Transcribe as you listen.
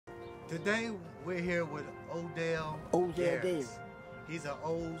Today we're here with Odell Garris. He's an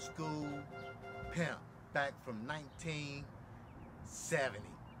old school pimp back from 1970.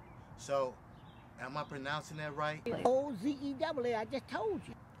 So, am I pronouncing that right? O-Z-E-double-A, I just told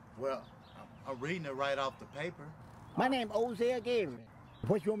you. Well, I'm reading it right off the paper. My name is Odell Garris.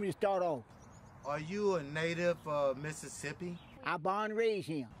 What you want me to start off? Are you a native of Mississippi? I born and raised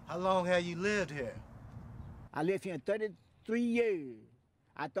here. How long have you lived here? I lived here 33 years.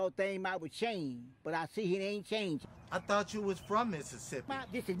 I thought things might would change, but I see it ain't changing. I thought you was from Mississippi.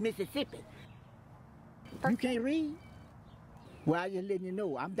 This is Mississippi. You can't read? Well, I just letting you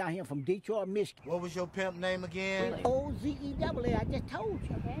know. I'm down here from Detroit, Michigan. What was your pimp name again? O-Z-E-double-A, I just told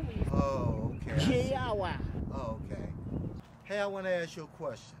you. Oh, okay. J-R-Y. Oh, okay. Hey, I want to ask you a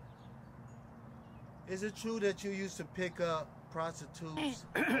question. Is it true that you used to pick up prostitutes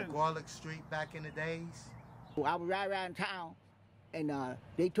on Garlic Street back in the days? Well, I was right around town, and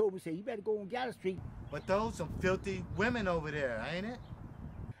they told me, say, you better go on Garlic Street. But those some filthy women over there, ain't it?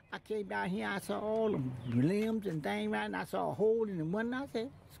 I came down here, I saw all them limbs and things right, and I saw a hole in the one, and I said,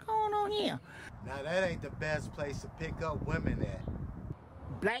 what's going on here? Now, that ain't the best place to pick up women at.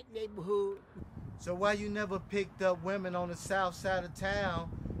 Black neighborhood. So why you never picked up women on the south side of town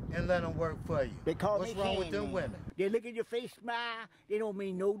and let them work for you? Because what's wrong with them women? They look at your face, smile, they don't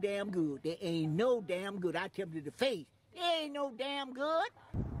mean no damn good. They ain't no damn good. I tell them to the face, they ain't no damn good.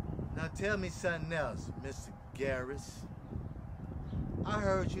 Now tell me something else, Mr. Garris. I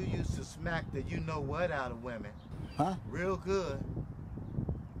heard you used to smack the you-know-what out of women. Huh? Real good.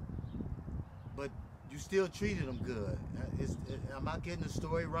 But you still treated them good. Am I getting the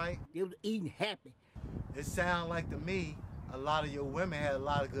story right? They was eating happy. It sounds like to me, a lot of your women had a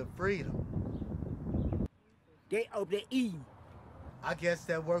lot of good freedom. They up there eating. I guess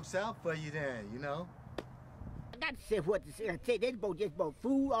that works out for you then, you know? I got to say what to say. I say they just bought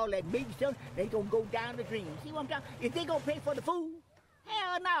food, all that big stuff. They gonna go down the drain. See what I'm talking? If they gonna pay for the food,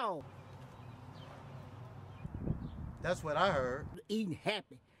 hell no. That's what I heard. Eating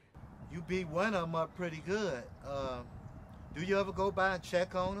happy. You beat one of them up pretty good. Do you ever go by and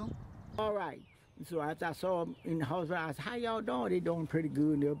check on them? All right. So after I saw them in the hospital, I said, how y'all doing? They doing pretty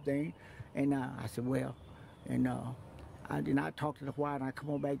good and everything. And I said, well, and I did not talk to the while and I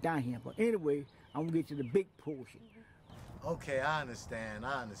come on back down here. But anyway, I'm gonna get to the big portion. Okay, I understand.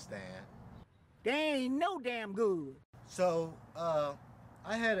 They ain't no damn good. So, I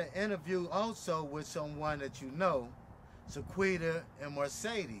had an interview also with someone that you know, Sequita and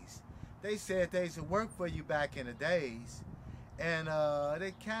Mercedes. They said they used to work for you back in the days, and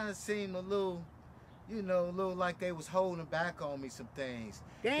they kind of seemed a little, you know, a little like they was holding back on me some things.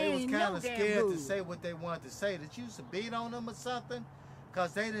 They was kind of scared to say what they wanted to say. Did you used to beat on them or something?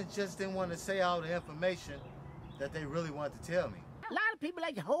 Because they didn't want to say all the information that they really wanted to tell me. A lot of people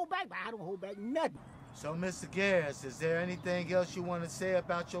like to hold back, but I don't hold back nothing. So, Mr. Garris, is there anything else you want to say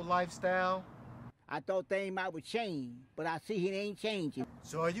about your lifestyle? I thought things might would change, but I see it ain't changing.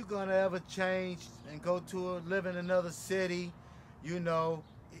 So are you going to ever change and go to live in another city, you know,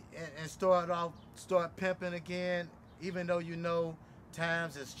 and start pimping again, even though you know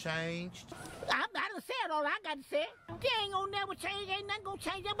times has changed? I done said all I got to say. They ain't gonna never change, ain't nothing gonna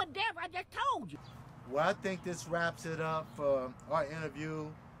change up but death, I just told you. Well, I think this wraps it up for our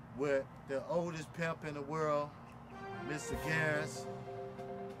interview with the oldest pimp in the world, Mr. Garris.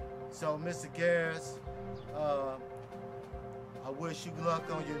 So, Mr. Garris, I wish you luck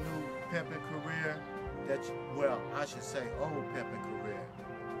on your new pimping career. I should say old pimping career.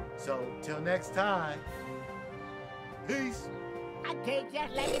 So, till next time, peace. I tell you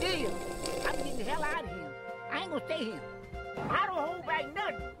just like it is. I'm getting the hell out of here. I ain't gonna stay here. I don't hold back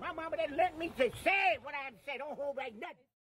nothing. My mama didn't let me say what I had to say. Don't hold back nothing.